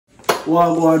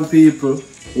Wagwan people,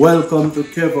 welcome to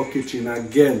Kevo Kitchen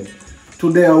again.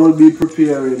 Today I will be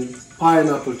preparing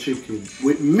pineapple chicken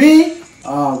with me,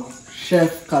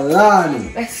 Chef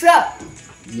Kalani. What's up?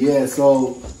 Yeah,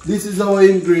 so this is our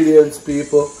ingredients,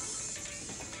 people.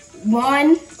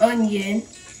 1 onion,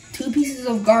 2 pieces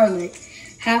of garlic,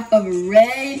 half of a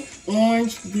red,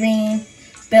 orange, green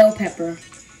bell pepper.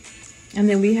 And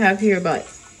then we have here about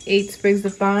 8 sprigs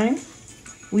of thyme.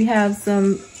 We have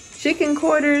some chicken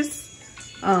quarters.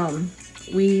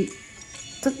 We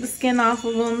took the skin off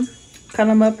of them, cut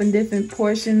them up in different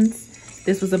portions.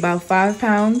 This was about 5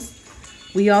 pounds.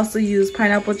 We also used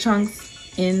pineapple chunks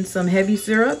in some heavy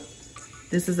syrup.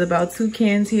 This is about 2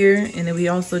 cans here, and then we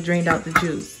also drained out the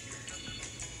juice.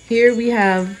 Here we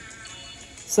have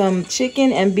some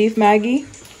chicken and beef maggie.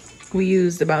 We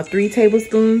used about 3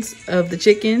 tablespoons of the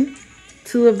chicken,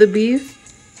 2 of the beef,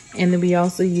 and then we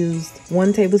also used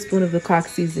 1 tablespoon of the cock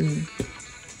seasoning.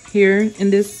 Here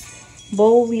in this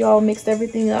bowl, we all mixed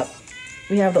everything up.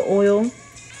 We have the oil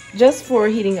just for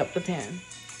heating up the pan.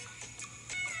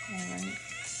 All right.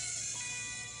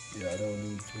 Yeah, I don't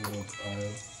need too much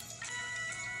oil.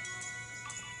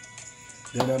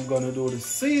 Then I'm gonna do the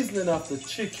seasoning of the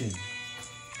chicken.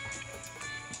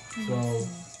 So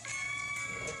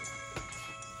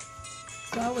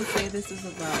I would say this is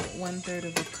about 1/3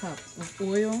 of a cup of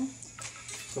oil.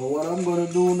 So what I'm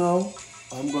gonna do now,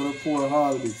 I'm gonna pour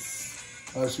all this.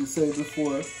 As she said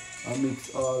before, I mix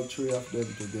all 3 of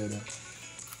them together.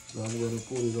 So I'm gonna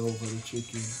put it over the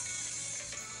chicken.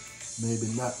 Maybe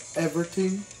not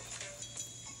everything.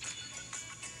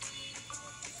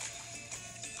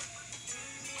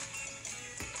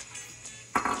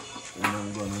 And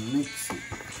I'm gonna mix it.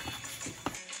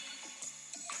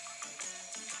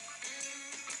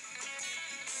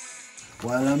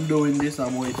 While I'm doing this,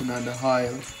 I'm waiting on the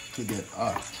oil to get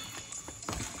hot.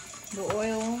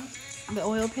 The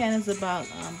oil pan is about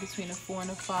between a 4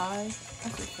 and a 5. I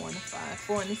said 4 and a 5,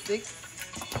 4 and a 6.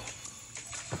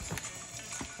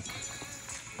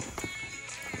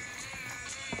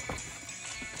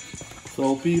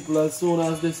 So people, as soon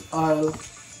as this oil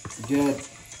get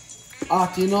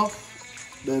hot enough,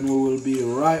 then we will be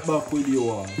right back with you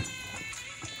all.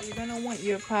 You're gonna want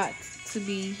your pot to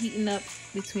be heating up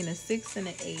between a 6 and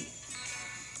an 8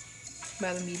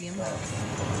 by the medium high.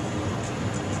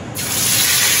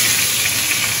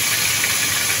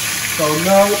 So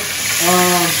now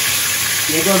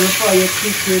you're gonna fry your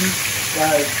chicken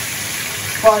like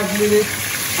 5 minutes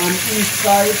on each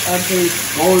side until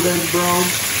it's golden brown.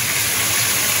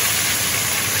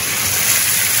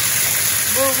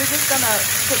 Well, we're just gonna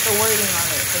put the wording on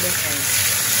it for this one.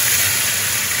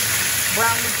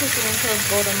 Brown the chicken until it's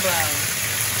golden brown.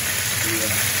 Yeah.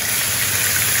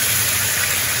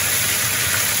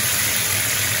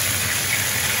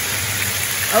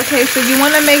 Okay, so you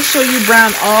want to make sure you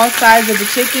brown all sides of the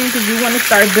chicken because you want to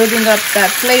start building up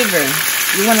that flavor.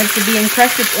 You want it to be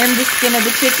encrusted in the skin of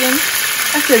the chicken.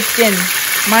 I said skin.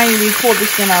 Mind you, we pulled the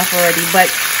skin off already, but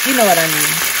you know what I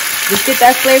mean. Just get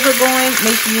that flavor going.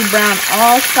 Make sure you brown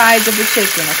all sides of the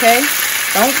chicken, okay?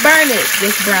 Don't burn it,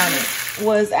 just brown it.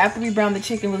 After we browned the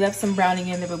chicken, we left some browning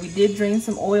in there, but we did drain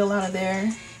some oil out of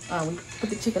there. We put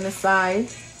the chicken aside.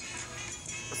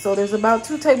 So there's about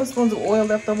 2 tablespoons of oil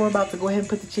left over. We're about to go ahead and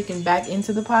put the chicken back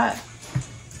into the pot.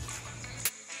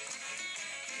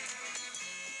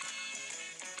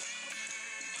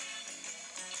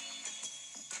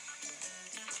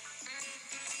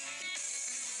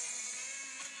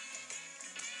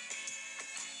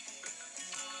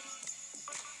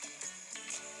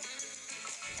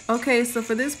 Okay, so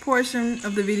for this portion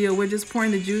of the video, we're just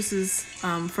pouring the juices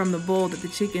from the bowl that the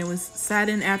chicken was sat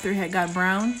in after it had got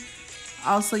brown.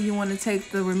 Also, you want to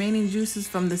take the remaining juices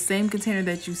from the same container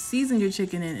that you seasoned your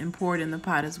chicken in and pour it in the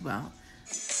pot as well.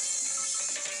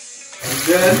 And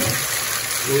then,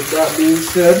 with that being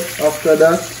said, after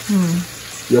that,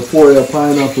 you pour your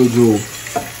pineapple juice.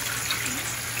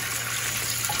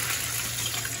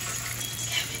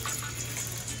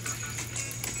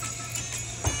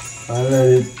 And let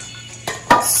it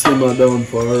simmer down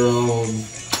for around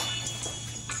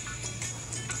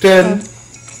 10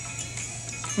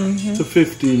 to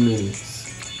 15 minutes.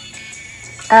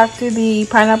 After the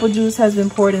pineapple juice has been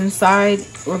poured inside,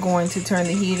 we're going to turn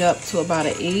the heat up to about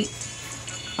an 8.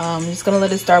 I'm just going to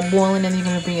let it start boiling, and you're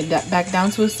going to bring it back down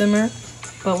to a simmer.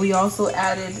 But we also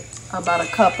added about a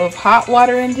cup of hot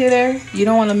water into there. You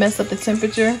don't want to mess up the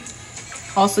temperature.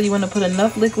 Also, you want to put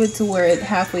enough liquid to where it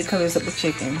halfway covers up the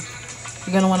chicken.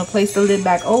 You're going to want to place the lid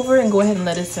back over and go ahead and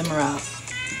let it simmer out.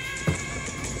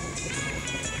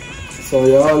 So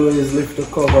you always lift the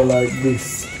cover like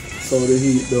this so the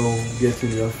heat don't get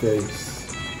in your face.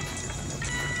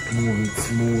 move it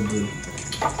smoothly.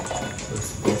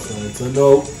 So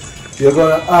now you're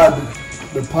gonna add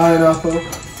the pineapple.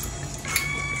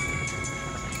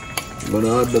 You're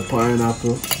gonna add the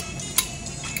pineapple.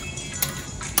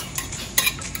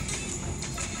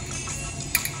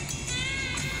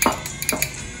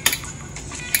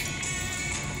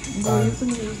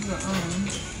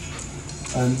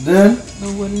 And then the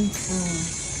wooden spoon.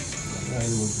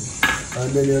 And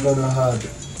then you're gonna add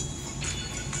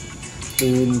the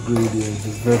ingredients,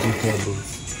 the vegetables.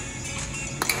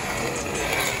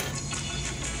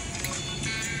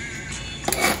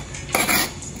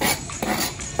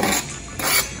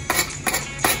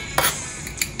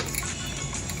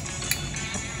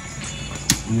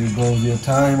 Here goes your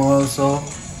thyme also.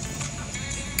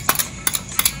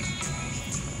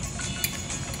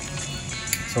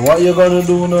 So what you're gonna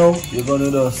do now, you're gonna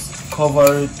just cover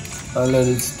it and let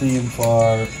it steam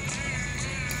for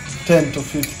 10 to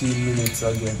 15 minutes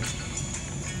again.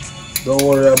 Don't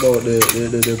worry about the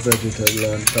vegetable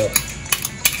on top.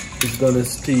 It's gonna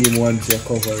steam once you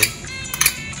cover it.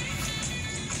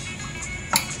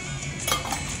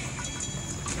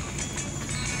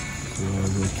 So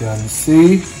as you can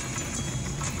see,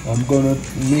 I'm gonna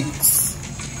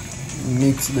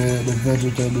mix the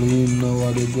vegetable in now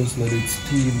and then just let it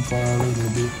steam for a little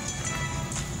bit.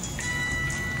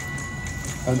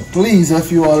 And please,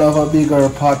 if you all have a bigger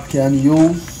pot can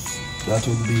use, that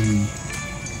would be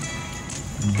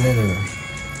better.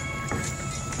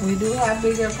 We do have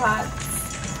bigger pots,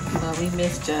 but we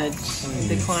misjudge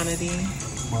the quantity.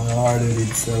 My heart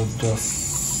itself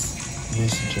just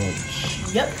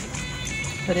misjudge. Yep.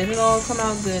 But it'll all come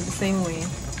out good the same way.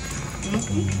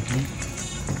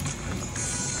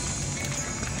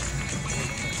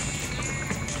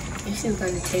 This is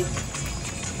going to taste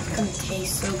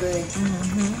so good.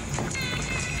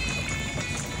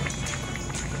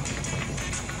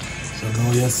 So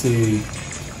now you see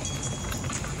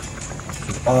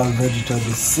all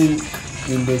vegetables sink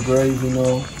in the gravy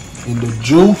now, in the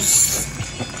juice.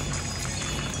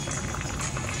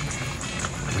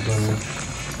 We're gonna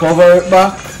cover it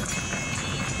back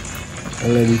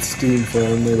and let it steam for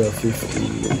another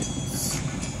 15 minutes.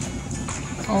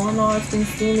 All in all, it's been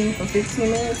steaming for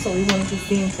 15 minutes, so we want it to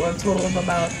steam for a total of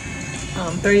about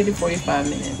 30 to 45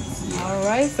 minutes. All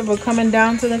right, so we're coming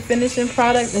down to the finishing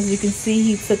product. As you can see,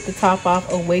 he took the top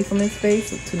off away from his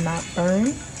face to not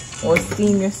burn or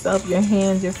steam yourself, your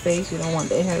hands, your face. You don't want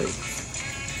that hurt.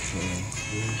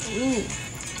 Ooh.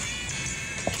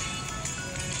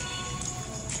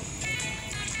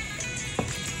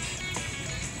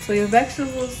 So your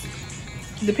vegetables,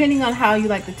 depending on how you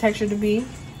like the texture to be,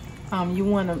 you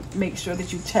want to make sure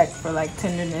that you check for like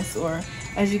tenderness, or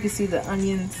as you can see, the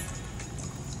onions,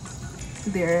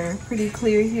 they're pretty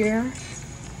clear here,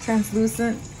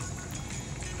 translucent.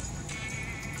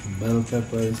 Bell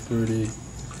pepper is pretty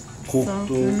cooked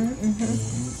too.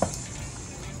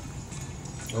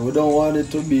 And we don't want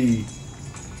it to be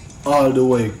all the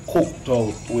way cooked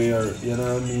out where, you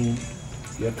know what I mean,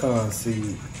 you can't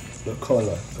see the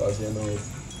color, because you know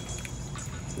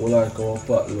we like our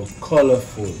pot look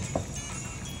colorful,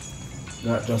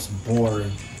 not just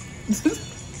boring.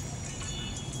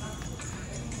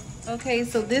 Okay,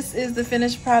 so this is the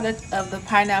finished product of the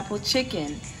pineapple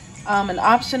chicken. An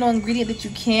optional ingredient that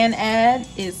you can add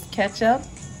is ketchup.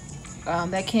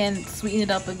 That can sweeten it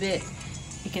up a bit.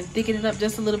 It can thicken it up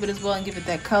just a little bit as well and give it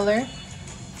that color.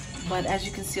 But as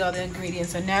you can see, all the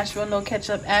ingredients are natural, no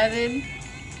ketchup added.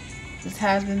 This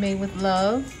has been made with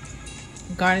love.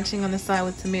 Garnishing on the side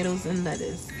with tomatoes and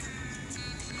lettuce.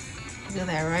 Look at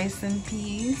that, rice and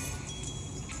peas.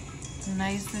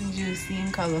 Nice and juicy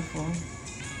and colorful.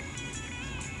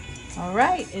 All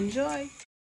right, enjoy.